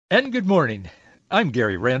And good morning. I'm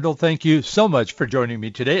Gary Randall. Thank you so much for joining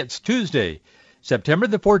me today. It's Tuesday, September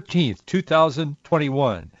the 14th,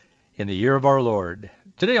 2021, in the year of our Lord.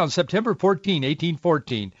 Today on September 14,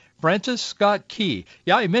 1814, Francis Scott Key.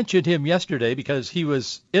 Yeah, I mentioned him yesterday because he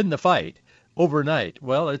was in the fight overnight.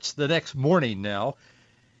 Well, it's the next morning now.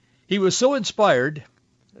 He was so inspired,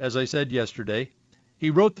 as I said yesterday, he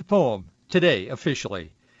wrote the poem today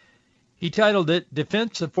officially. He titled it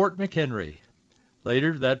Defense of Fort McHenry.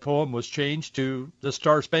 Later, that poem was changed to The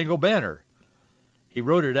Star-Spangled Banner. He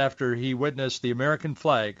wrote it after he witnessed the American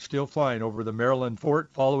flag still flying over the Maryland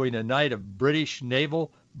fort following a night of British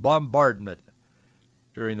naval bombardment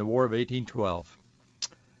during the War of 1812.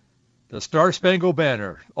 The Star-Spangled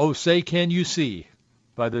Banner, oh say can you see,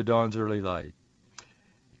 by the dawn's early light.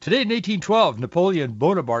 Today in 1812, Napoleon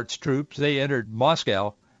Bonaparte's troops, they entered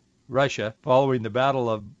Moscow, Russia, following the Battle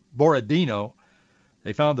of Borodino.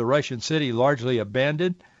 They found the Russian city largely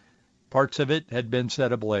abandoned. Parts of it had been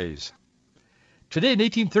set ablaze. Today in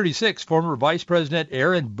 1836, former Vice President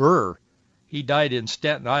Aaron Burr, he died in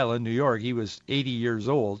Staten Island, New York. He was 80 years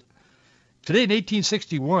old. Today in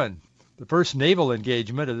 1861, the first naval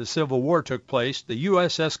engagement of the Civil War took place. The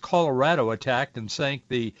USS Colorado attacked and sank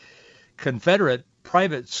the Confederate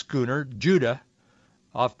private schooner Judah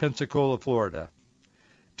off Pensacola, Florida.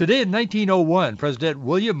 Today in 1901, President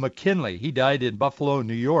William McKinley, he died in Buffalo,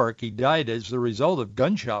 New York. He died as the result of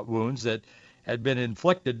gunshot wounds that had been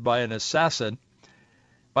inflicted by an assassin.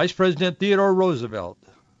 Vice President Theodore Roosevelt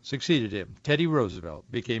succeeded him. Teddy Roosevelt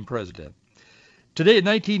became president. Today in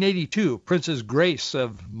 1982, Princess Grace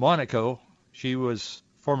of Monaco, she was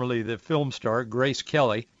formerly the film star Grace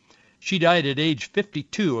Kelly. She died at age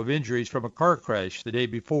 52 of injuries from a car crash the day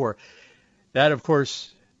before. That, of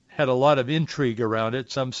course, had a lot of intrigue around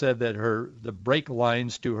it. Some said that the brake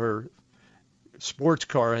lines to her sports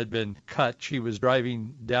car had been cut. She was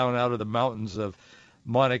driving down out of the mountains of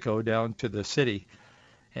Monaco down to the city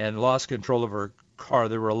and lost control of her car.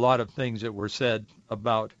 There were a lot of things that were said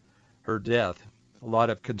about her death, a lot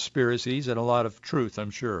of conspiracies and a lot of truth,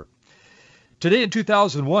 I'm sure. Today in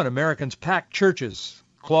 2001, Americans packed churches,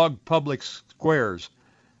 clogged public squares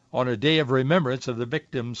on a day of remembrance of the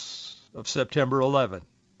victims of September 11.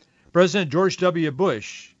 President George W.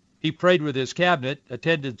 Bush, he prayed with his cabinet,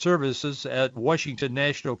 attended services at Washington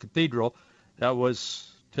National Cathedral. That was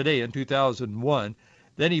today in 2001.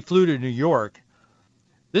 Then he flew to New York.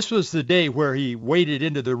 This was the day where he waded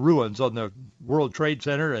into the ruins on the World Trade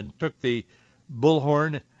Center and took the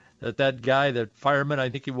bullhorn that guy, that fireman, I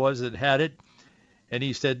think he was, that had it. And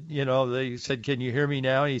he said, they said, can you hear me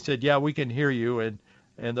now? And he said, yeah, we can hear you. And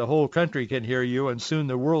the whole country can hear you. And soon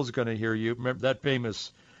the world's going to hear you. Remember that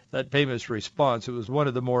famous response. It was one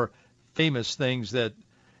of the more famous things that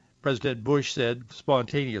President Bush said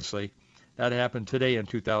spontaneously. That happened today in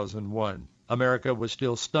 2001. America was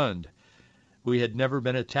still stunned. We had never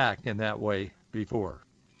been attacked in that way before.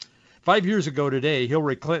 5 years ago today,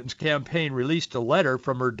 Hillary Clinton's campaign released a letter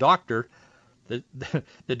from her doctor.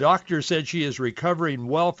 The doctor said she is recovering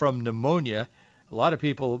well from pneumonia. A lot of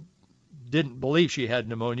people didn't believe she had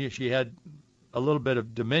pneumonia. She had a little bit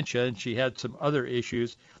of dementia, and she had some other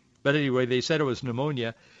issues. But anyway, they said it was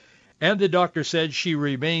pneumonia. And the doctor said she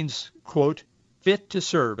remains, quote, fit to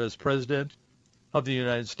serve as President of the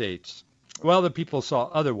United States. Well, the people saw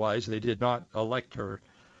otherwise. They did not elect her.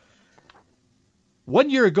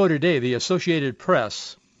 1 year ago today, the Associated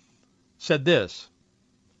Press said this.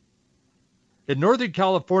 In Northern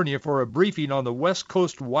California, for a briefing on the West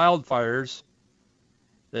Coast wildfires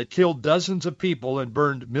that killed dozens of people and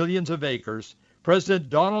burned millions of acres,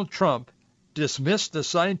 President Donald Trump dismissed the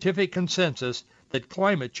scientific consensus that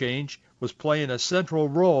climate change was playing a central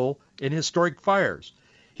role in historic fires.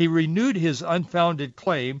 He renewed his unfounded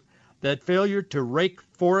claim that failure to rake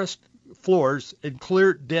forest floors and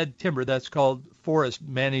clear dead timber, that's called forest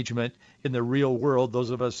management in the real world, those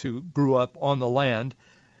of us who grew up on the land,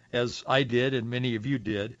 as I did and many of you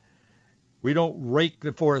did. We don't rake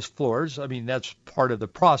the forest floors. I mean, that's part of the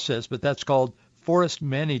process, but that's called forest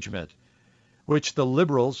management, which the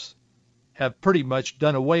liberals have pretty much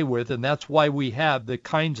done away with, and that's why we have the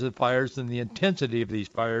kinds of fires and the intensity of these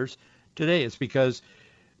fires today. It's because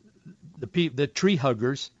the tree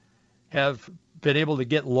huggers have been able to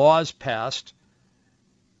get laws passed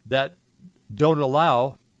that don't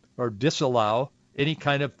allow or disallow any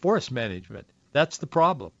kind of forest management. That's the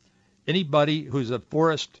problem. Anybody who's a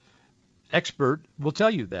forest expert will tell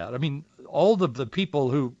you that. I mean, all of the people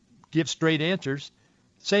who give straight answers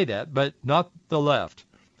say that, but not the left.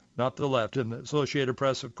 Not the left. And the Associated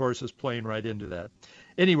Press, of course, is playing right into that.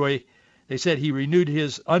 Anyway, they said he renewed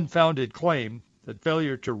his unfounded claim that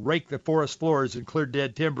failure to rake the forest floors and clear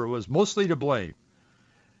dead timber was mostly to blame.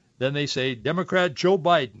 Then they say Democrat Joe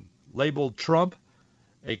Biden labeled Trump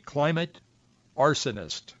a climate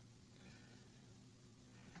arsonist.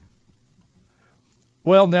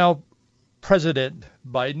 Well, now, President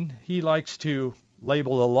Biden, he likes to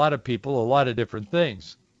label a lot of people a lot of different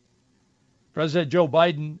things. President Joe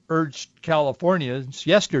Biden urged Californians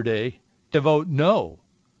yesterday to vote no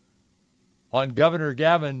on Governor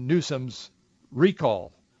Gavin Newsom's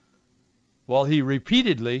recall, while he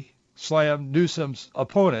repeatedly slammed Newsom's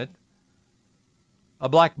opponent, a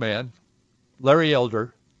black man, Larry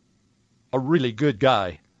Elder, a really good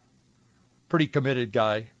guy, pretty committed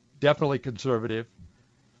guy, definitely conservative,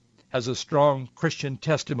 has a strong Christian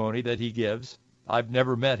testimony that he gives. I've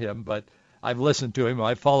never met him, but I've listened to him,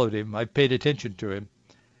 I've followed him, I've paid attention to him.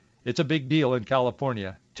 It's a big deal in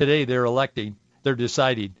California. Today they're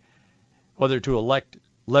deciding whether to elect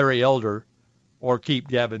Larry Elder or keep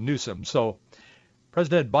Gavin Newsom. So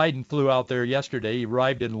President Biden flew out there yesterday. He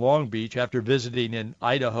arrived in Long Beach after visiting in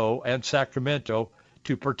Idaho and Sacramento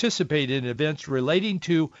to participate in events relating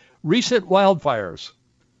to recent wildfires.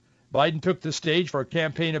 Biden took the stage for a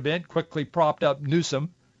campaign event, quickly propped up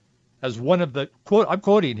Newsom as one of the, quote, I'm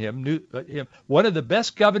quoting him, one of the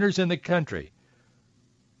best governors in the country.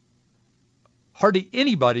 Hardly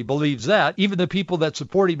anybody believes that. Even the people that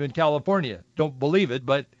support him in California don't believe it,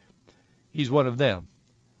 but he's one of them.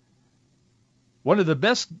 One of the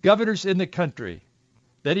best governors in the country.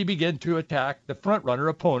 Then he began to attack the front-runner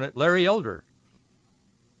opponent, Larry Elder,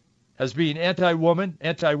 as being anti-woman,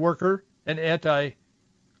 anti-worker, and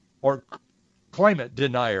climate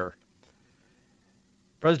denier.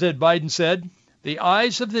 President Biden said, the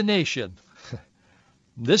eyes of the nation,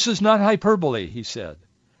 this is not hyperbole, he said,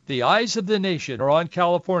 the eyes of the nation are on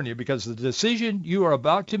California because the decision you are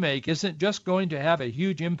about to make isn't just going to have a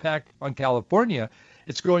huge impact on California,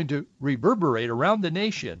 it's going to reverberate around the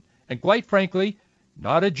nation, and quite frankly,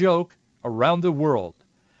 not a joke, around the world.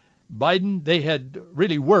 Biden, they had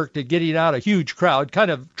really worked at getting out a huge crowd,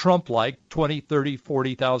 kind of Trump-like, 20, 30,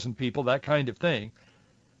 40,000 people, that kind of thing.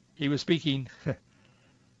 He was speaking to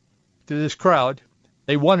this crowd.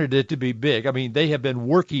 They wanted it to be big. I mean, they have been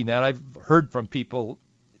working that. I've heard from people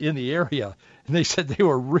in the area, and they said they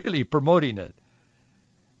were really promoting it.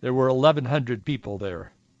 There were 1,100 people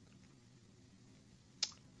there.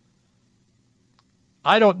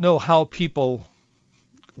 I don't know how people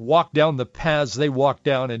walk down the paths they walk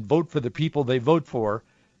down and vote for the people they vote for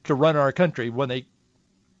to run our country when they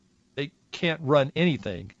can't run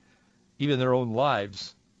anything, even their own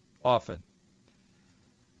lives, often.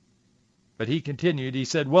 But he continued, he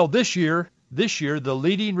said, well, this year, the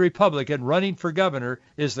leading Republican running for governor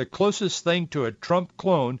is the closest thing to a Trump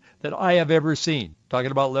clone that I have ever seen, talking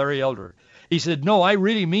about Larry Elder. He said, no, I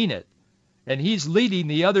really mean it. And he's leading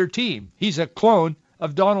the other team. He's a clone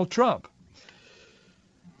of Donald Trump.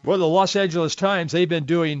 Well, the Los Angeles Times, they've been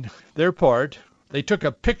doing their part. They took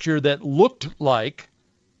a picture that looked like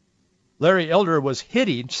Larry Elder was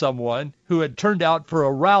hitting someone who had turned out for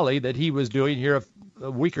a rally that he was doing here a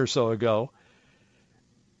week or so ago.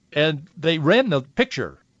 And they ran the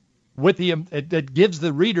picture with that gives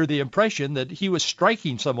the reader the impression that he was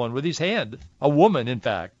striking someone with his hand, a woman, in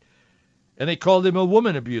fact. And they called him a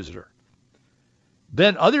woman abuser.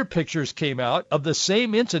 Then other pictures came out of the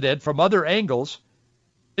same incident from other angles,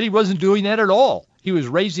 and he wasn't doing that at all. He was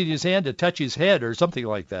raising his hand to touch his head or something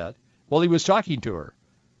like that while he was talking to her.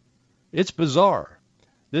 It's bizarre.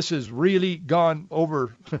 This has really gone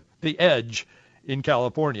over the edge in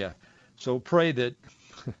California. So pray that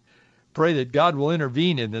God will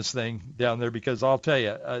intervene in this thing down there, because I'll tell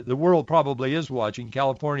you, the world probably is watching.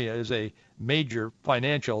 California is a major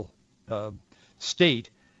financial state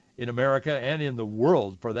in America and in the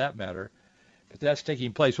world, for that matter. But that's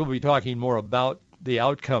taking place. We'll be talking more about the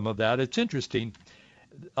outcome of that. It's interesting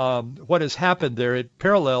what has happened there. It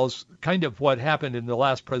parallels kind of what happened in the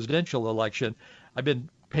last presidential election. I've been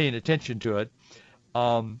paying attention to it.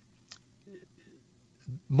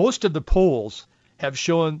 Most of the polls have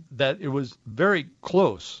shown that it was very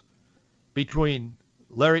close between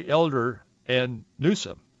Larry Elder and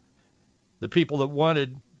Newsom. The people that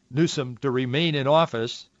wanted Newsom to remain in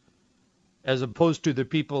office, as opposed to the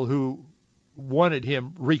people who wanted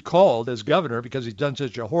him recalled as governor because he's done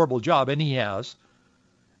such a horrible job, and he has.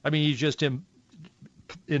 I mean, he's just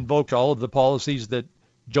invoked all of the policies that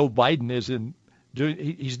Joe Biden is doing.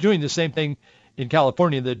 He's doing the same thing in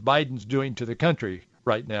California that Biden's doing to the country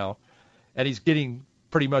right now, and he's getting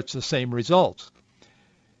pretty much the same results.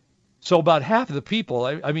 So about half of the people,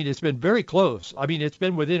 I mean, it's been very close. I mean, it's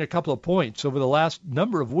been within a couple of points over the last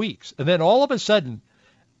number of weeks. And then all of a sudden,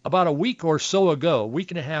 About a week or so ago, a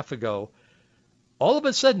week and a half ago, all of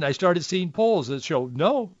a sudden I started seeing polls that show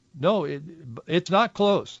it's not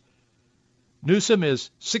close. Newsom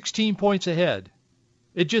is 16 points ahead.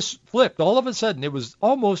 It just flipped. All of a sudden, it was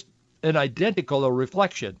almost an identical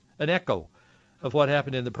reflection, an echo of what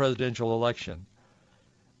happened in the presidential election.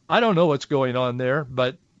 I don't know what's going on there,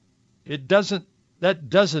 but that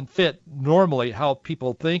doesn't fit normally how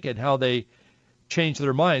people think and how they change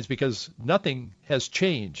their minds, because nothing has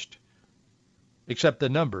changed except the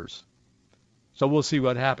numbers. So we'll see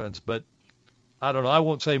what happens, but I don't know. I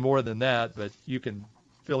won't say more than that, but you can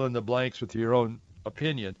fill in the blanks with your own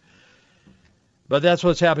opinion. But that's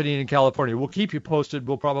what's happening in California. We'll keep you posted.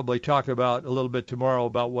 We'll probably talk about a little bit tomorrow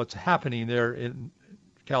about what's happening there in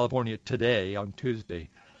California today on Tuesday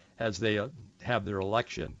as they have their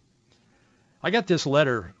election. I got this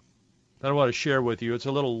letter that I want to share with you. It's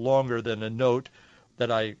a little longer than a note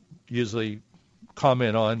that I usually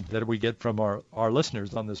comment on that we get from our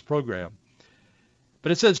listeners on this program.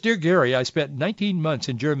 But it says, Dear Gary, I spent 19 months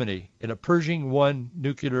in Germany in a Pershing 1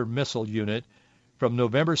 nuclear missile unit from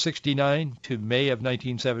November 69 to May of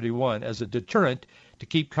 1971 as a deterrent to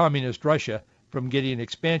keep communist Russia from getting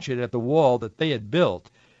expansion at the wall that they had built,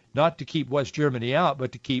 not to keep West Germany out,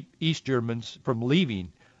 but to keep East Germans from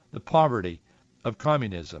leaving the poverty of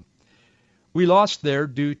communism. We lost there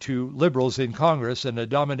due to liberals in Congress and a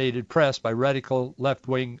dominated press by radical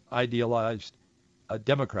left-wing idealized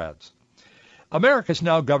Democrats. America is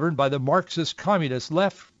now governed by the Marxist communist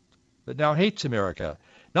left that now hates America,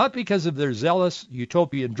 not because of their zealous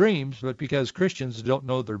utopian dreams, but because Christians don't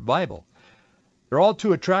know their Bible. They're all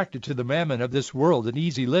too attracted to the mammon of this world and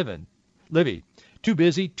easy living, too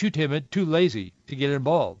busy, too timid, too lazy to get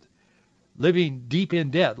involved, living deep in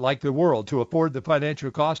debt like the world to afford the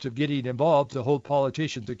financial cost of getting involved to hold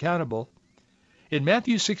politicians accountable. In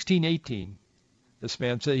Matthew 16:18, this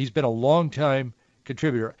man said he's been a long-time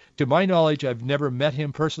contributor. To my knowledge, I've never met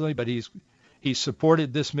him personally, but he's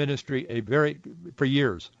supported this ministry for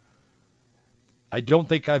years. I don't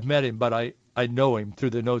think I've met him, but I know him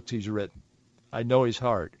through the notes he's written. I know his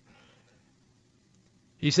heart.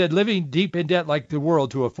 He said, living deep in debt like the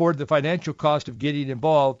world to afford the financial cost of getting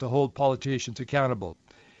involved to hold politicians accountable.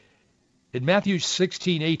 In Matthew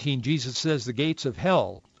 16:18, Jesus says the gates of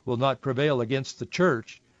hell will not prevail against the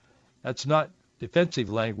church. That's not defensive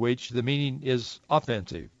language. The meaning is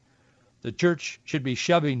offensive. The church should be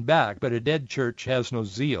shoving back, but a dead church has no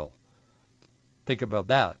zeal. Think about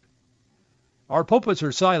that. Our pulpits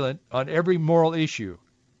are silent on every moral issue.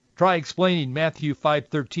 Try explaining Matthew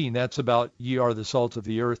 5:13. That's about ye are the salt of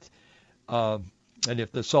the earth. And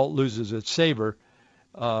if the salt loses its savor,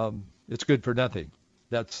 it's good for nothing.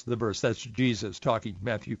 That's the verse. That's Jesus talking.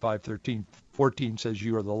 Matthew 5:13. 14 says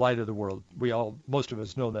you are the light of the world. Most of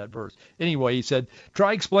us know that verse. Anyway, he said,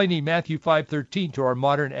 try explaining Matthew 5:13 to our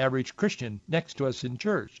modern average Christian next to us in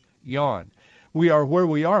church. Yawn. We are where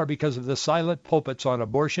we are because of the silent pulpits on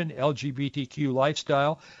abortion, LGBTQ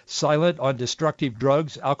lifestyle, silent on destructive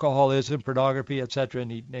drugs, alcoholism, pornography, etc.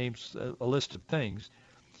 And he names a list of things.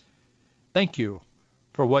 Thank you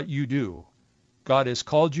for what you do. God has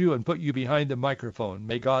called you and put you behind the microphone.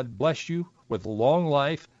 May God bless you with long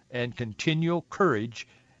life and continual courage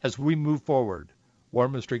as we move forward.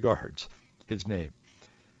 Warmest regards, his name.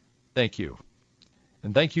 Thank you.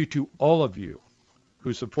 And thank you to all of you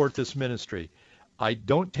who support this ministry. I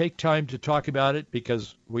don't take time to talk about it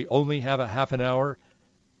because we only have a half an hour.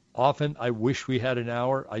 Often I wish we had an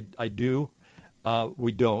hour. I do.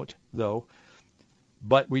 We don't, though.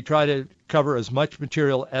 But we try to cover as much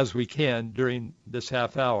material as we can during this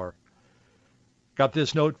half hour. Got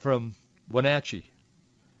this note from Wenatchee.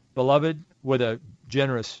 Beloved, with a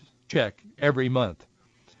generous check every month.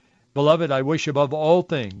 Beloved, I wish above all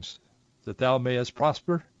things that thou mayest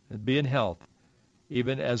prosper and be in health,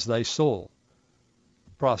 even as thy soul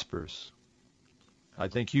prospers. I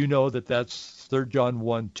think you know that that's 3 John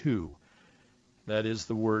 1:2. That is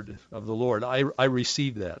the word of the Lord. I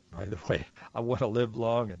receive that, by the way. I want to live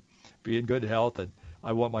long and be in good health, and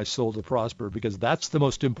I want my soul to prosper because that's the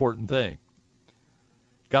most important thing.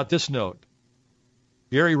 Got this note.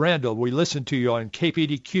 Gary Randall, we listen to you on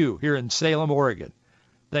KPDQ here in Salem, Oregon.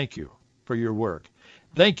 Thank you for your work.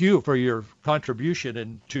 Thank you for your contribution.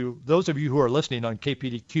 And to those of you who are listening on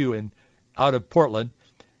KPDQ and out of Portland,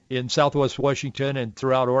 in Southwest Washington and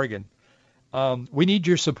throughout Oregon, we need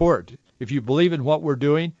your support. If you believe in what we're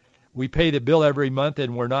doing, we pay the bill every month,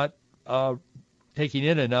 and we're not taking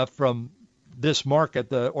in enough from this market,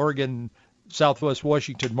 the Oregon Southwest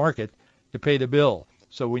Washington market, to pay the bill.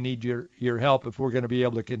 So we need your help if we're going to be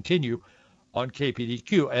able to continue on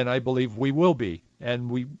KPDQ, and I believe we will be, and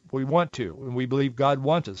we want to, and we believe God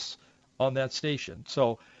wants us on that station.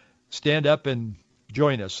 So stand up and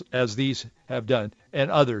join us as these have done and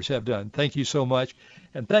others have done. Thank you so much,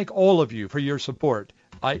 and thank all of you for your support.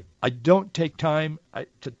 I don't take time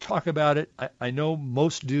to talk about it. I know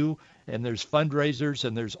most do, and there's fundraisers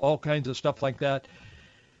and there's all kinds of stuff like that.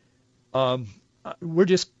 We're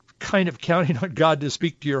just kind of counting on God to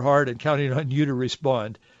speak to your heart and counting on you to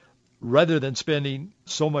respond rather than spending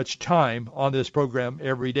so much time on this program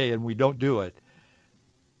every day, and we don't do it,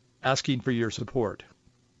 asking for your support.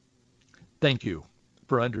 Thank you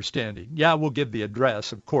for understanding. Yeah, we'll give the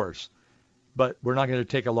address, of course, but we're not going to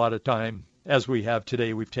take a lot of time. As we have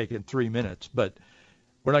today, we've taken 3 minutes, but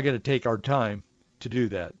we're not going to take our time to do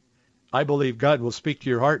that. I believe God will speak to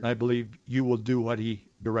your heart, and I believe you will do what he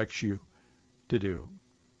directs you to do.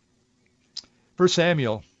 1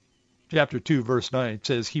 Samuel chapter 2, verse 9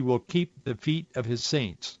 says, he will keep the feet of his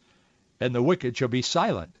saints, and the wicked shall be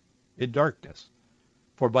silent in darkness.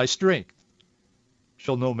 For by strength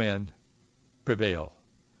shall no man prevail.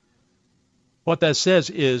 What that says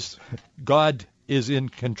is God is in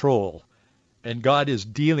control, and God is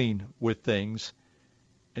dealing with things,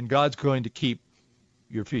 and God's going to keep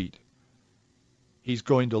your feet. He's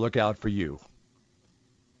going to look out for you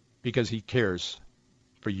because he cares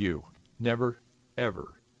for you. Never,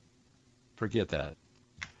 ever forget that.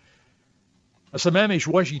 A Sammamish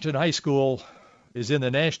Washington High School is in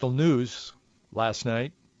the national news last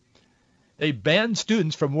night. They banned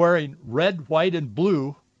students from wearing red, white, and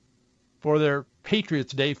blue for their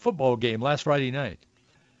Patriots Day football game last Friday night,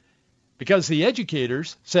 because the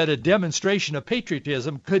educators said a demonstration of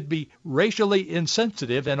patriotism could be racially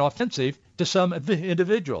insensitive and offensive to some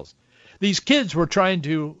individuals. These kids were trying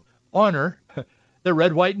to honor the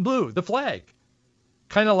red, white, and blue, the flag,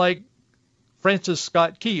 kind of like Francis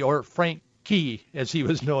Scott Key, or Frank Key, as he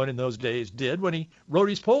was known in those days, did when he wrote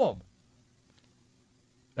his poem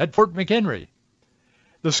at Fort McHenry.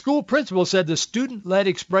 The school principal said the student-led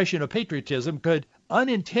expression of patriotism could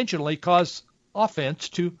unintentionally cause offense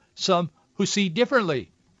to some who see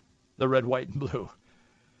differently the red, white, and blue.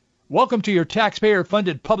 Welcome to your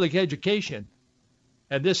taxpayer-funded public education.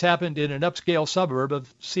 And this happened in an upscale suburb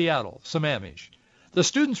of Seattle, Sammamish. The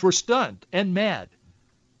students were stunned and mad.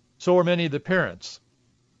 So are many of the parents.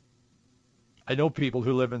 I know people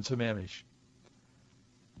who live in Sammamish.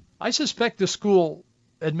 I suspect the school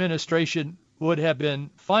administration would have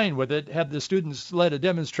been fine with it had the students led a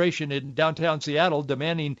demonstration in downtown Seattle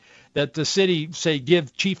demanding that the city, say,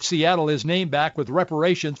 give Chief Seattle his name back with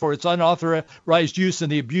reparations for its unauthorized use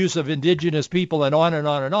and the abuse of indigenous people, and on and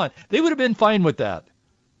on and on. They would have been fine with that.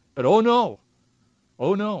 But oh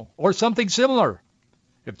no, or something similar.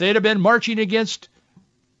 If they'd have been marching against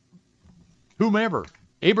whomever,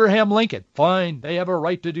 Abraham Lincoln, fine, they have a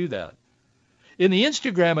right to do that. In the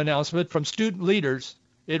Instagram announcement from student leaders,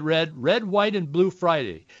 it read, Red, White, and Blue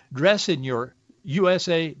Friday. Dress in your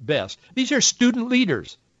USA best. These are student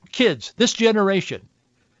leaders, kids, this generation,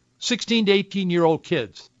 16 to 18-year-old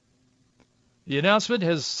kids. The announcement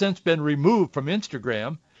has since been removed from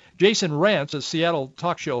Instagram. Jason Rantz, a Seattle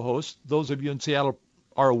talk show host, those of you in Seattle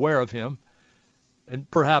are aware of him, and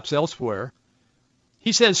perhaps elsewhere.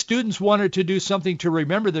 He says students wanted to do something to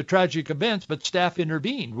remember the tragic events, but staff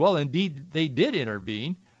intervened. Well, indeed, they did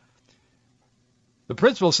intervene. The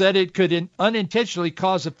principal said it could unintentionally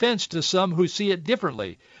cause offense to some who see it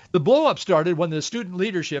differently. The blow-up started when the student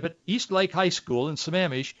leadership at East Lake High School in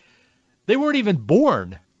Sammamish, they weren't even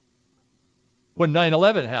born when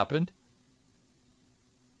 9/11 happened.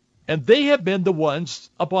 And they have been the ones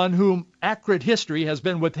upon whom accurate history has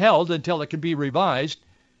been withheld until it can be revised,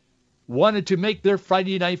 wanted to make their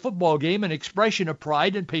Friday night football game an expression of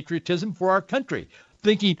pride and patriotism for our country,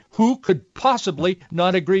 thinking who could possibly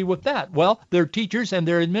not agree with that? Well, their teachers and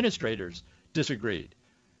their administrators disagreed.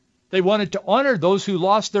 They wanted to honor those who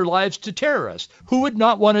lost their lives to terrorists. Who would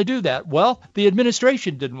not want to do that? Well, the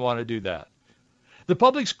administration didn't want to do that. The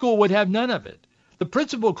public school would have none of it. The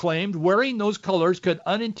principal claimed wearing those colors could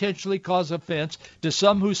unintentionally cause offense to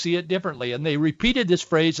some who see it differently, and they repeated this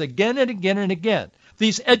phrase again and again and again.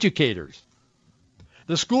 These educators.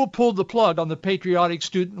 The school pulled the plug on the patriotic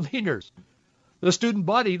student leaders. The student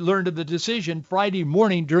body learned of the decision Friday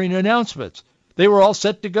morning during announcements. They were all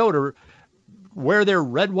set to go to wear their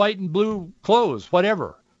red, white, and blue clothes,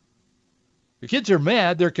 whatever. The kids are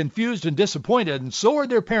mad, they're confused and disappointed, and so are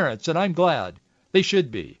their parents, and I'm glad. They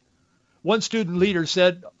should be. One student leader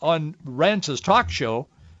said on Rantz's talk show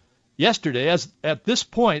yesterday, at this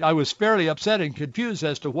point, I was fairly upset and confused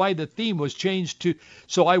as to why the theme was changed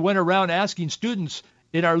so I went around asking students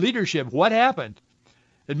in our leadership what happened.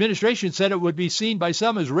 Administration said it would be seen by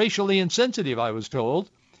some as racially insensitive, I was told.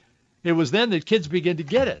 It was then that kids began to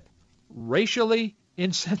get it. Racially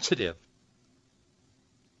insensitive.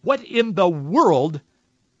 What in the world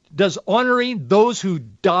does honoring those who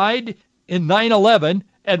died in 9/11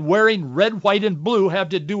 and wearing red, white, and blue have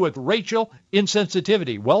to do with racial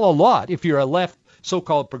insensitivity? Well, a lot if you're a left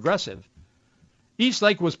so-called progressive.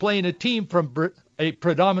 Eastlake was playing a team from a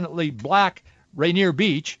predominantly black Rainier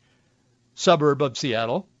Beach suburb of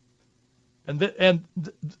Seattle, and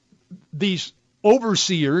these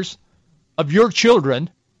overseers of your children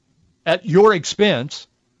at your expense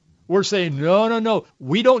were saying, no,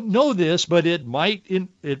 we don't know this, but it might,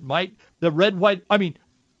 the red, white,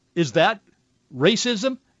 is that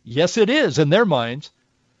racism? Yes, it is in their minds.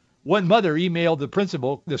 One mother emailed the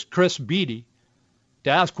principal, this Chris Beatty, to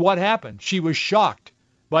ask what happened. She was shocked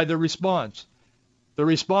by the response. The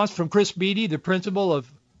response from Chris Beatty, the principal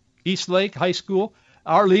of Eastlake High School: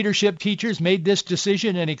 our leadership teachers made this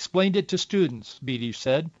decision and explained it to students, Beatty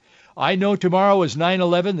said. I know tomorrow is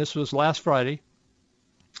 9/11. This was last Friday.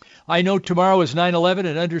 I know tomorrow is 9/11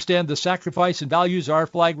 and understand the sacrifice and values our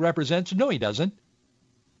flag represents. No, he doesn't.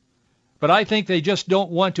 But I think they just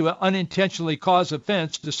don't want to unintentionally cause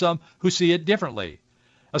offense to some who see it differently.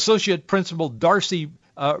 Associate Principal Darcy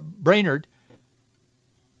Brainerd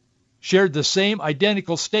shared the same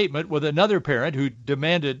identical statement with another parent who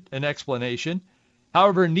demanded an explanation.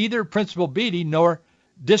 However, neither Principal Beatty nor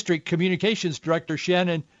District Communications Director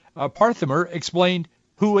Shannon Parthamer explained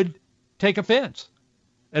who would take offense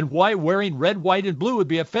and why wearing red, white, and blue would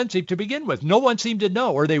be offensive to begin with. No one seemed to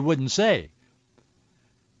know, or they wouldn't say.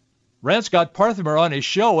 Rance got Parthamer on his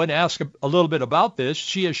show and asked a little bit about this.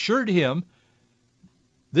 She assured him,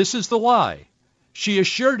 this is the lie. She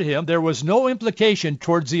assured him there was no implication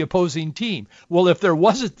towards the opposing team. Well, if there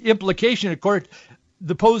wasn't implication towards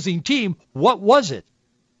the opposing team, what was it?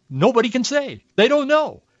 Nobody can say. They don't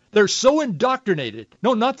know. They're so indoctrinated.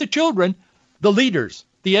 No, not the children, the leaders,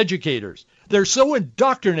 the educators. They're so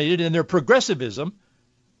indoctrinated in their progressivism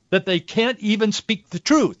that they can't even speak the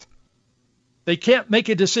truth. They can't make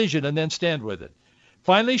a decision and then stand with it.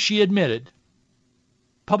 Finally, she admitted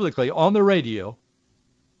publicly on the radio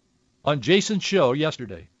on Jason's show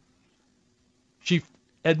yesterday, she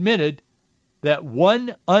admitted that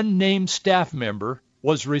one unnamed staff member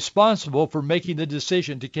was responsible for making the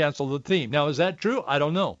decision to cancel the theme. Now, is that true? I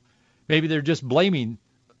don't know. Maybe they're just blaming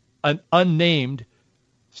an unnamed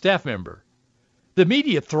staff member. The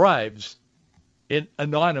media thrives in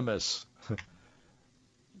anonymous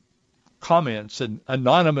comments, and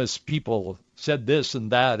anonymous people said this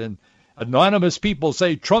and that, and anonymous people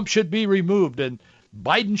say Trump should be removed and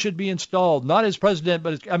Biden should be installed, not as president,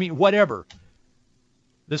 but as, whatever.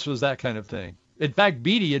 This was that kind of thing. In fact,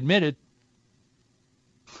 Beatty admitted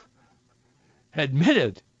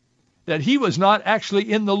that he was not actually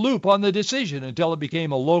in the loop on the decision until it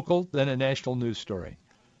became a local, then a national news story.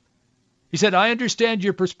 He said, I understand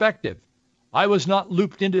your perspective. I was not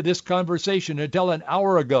looped into this conversation until an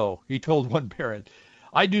hour ago, he told one parent.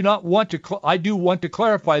 I do want to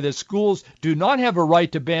clarify that schools do not have a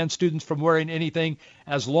right to ban students from wearing anything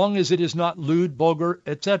as long as it is not lewd, vulgar,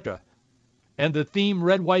 etc. And the theme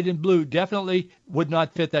red, white, and blue definitely would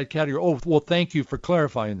not fit that category. Oh, well, thank you for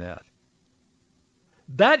clarifying that.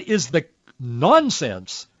 That is the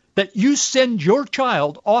nonsense that you send your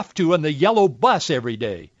child off to on the yellow bus every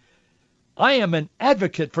day. I am an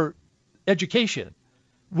advocate for education.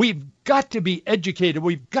 We've got to be educated.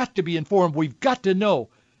 We've got to be informed. We've got to know.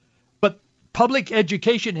 But public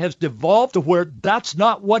education has devolved to where that's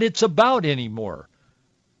not what it's about anymore.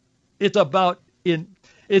 It's about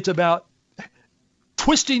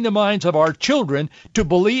twisting the minds of our children to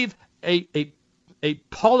believe a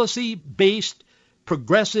policy-based,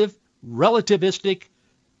 progressive, relativistic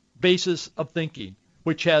basis of thinking,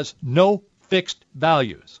 which has no fixed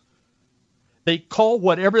values. They call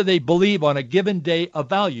whatever they believe on a given day a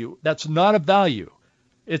value. That's not a value.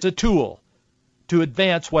 It's a tool to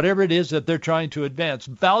advance whatever it is that they're trying to advance.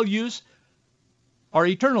 Values are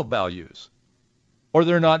eternal values, or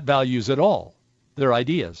they're not values at all. They're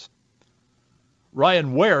ideas.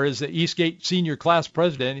 Ryan Ware is the Eastgate senior class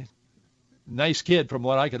president. Nice kid from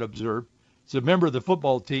what I could observe. He's a member of the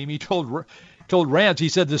football team. He told Rance, he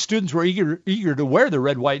said the students were eager to wear the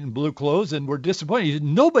red, white, and blue clothes and were disappointed. He said,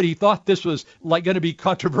 nobody thought this was going to be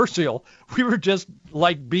controversial. We were just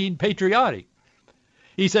being patriotic.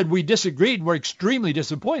 He said, we disagreed and were extremely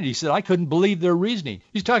disappointed. He said, I couldn't believe their reasoning.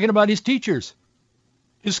 He's talking about his teachers,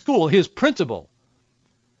 his school, his principal.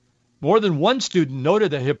 More than one student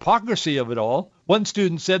noted the hypocrisy of it all. One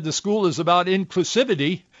student said the school is about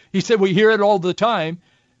inclusivity. He said, we hear it all the time,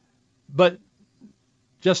 but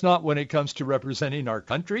just not when it comes to representing our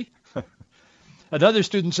country. Another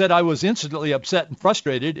student said, I was instantly upset and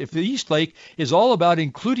frustrated. If the East Lake is all about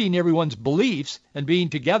including everyone's beliefs and being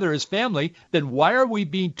together as family, then why are we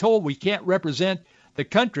being told we can't represent the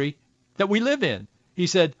country that we live in? He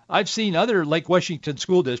said, I've seen other Lake Washington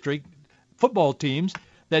School District football teams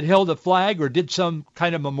that held a flag or did some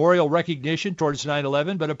kind of memorial recognition towards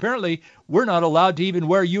 9/11, but apparently we're not allowed to even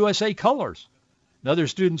wear USA colors. Another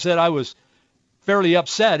student said, I was fairly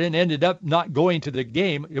upset and ended up not going to the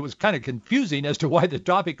game. It was kind of confusing as to why the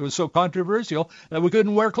topic was so controversial that we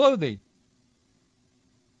couldn't wear clothing.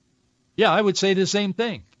 Yeah, I would say the same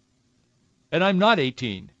thing. And I'm not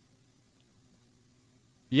 18.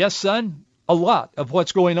 Yes, son, a lot of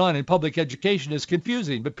what's going on in public education is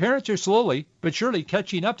confusing, but parents are slowly but surely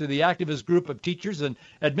catching up to the activist group of teachers and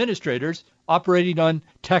administrators operating on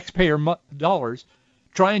taxpayer dollars,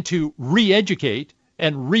 trying to re-educate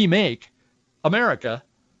and remake America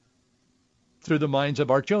through the minds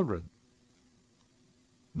of our children.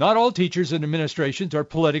 Not all teachers and administrations are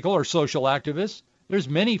political or social activists. There's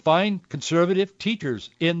many fine conservative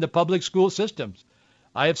teachers in the public school systems.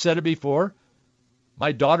 I have said it before.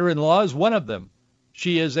 My daughter-in-law is one of them.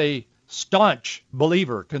 She is a staunch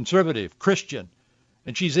believer, conservative, Christian,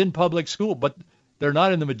 and she's in public school, but they're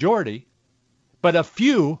not in the majority. But a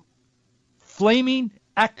few flaming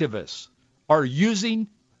activists are using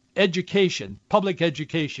education, public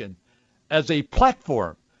education, as a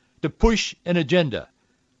platform to push an agenda.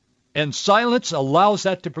 And silence allows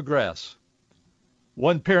that to progress.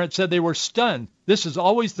 One parent said they were stunned. There's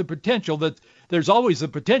always the potential that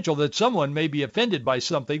someone may be offended by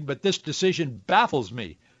something, but this decision baffles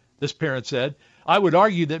me, this parent said. I would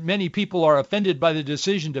argue that many people are offended by the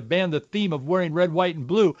decision to ban the theme of wearing red, white, and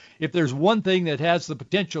blue. If there's one thing that has the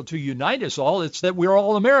potential to unite us all, it's that we're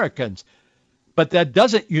all Americans. But that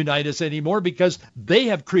doesn't unite us anymore because they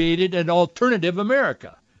have created an alternative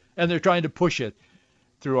America, and they're trying to push it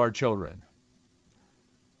through our children.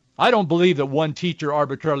 I don't believe that one teacher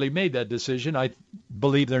arbitrarily made that decision. I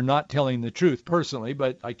believe they're not telling the truth personally,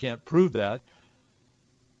 but I can't prove that.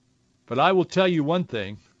 But I will tell you one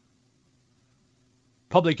thing.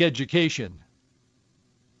 Public education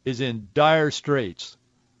is in dire straits,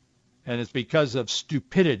 and it's because of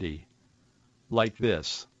stupidity like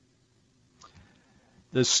this.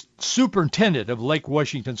 The superintendent of Lake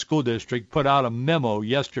Washington School District put out a memo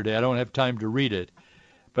yesterday. I don't have time to read it,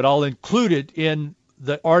 but I'll include it in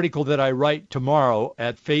the article that I write tomorrow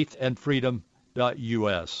at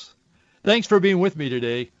faithandfreedom.us. Thanks for being with me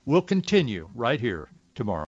today. We'll continue right here tomorrow.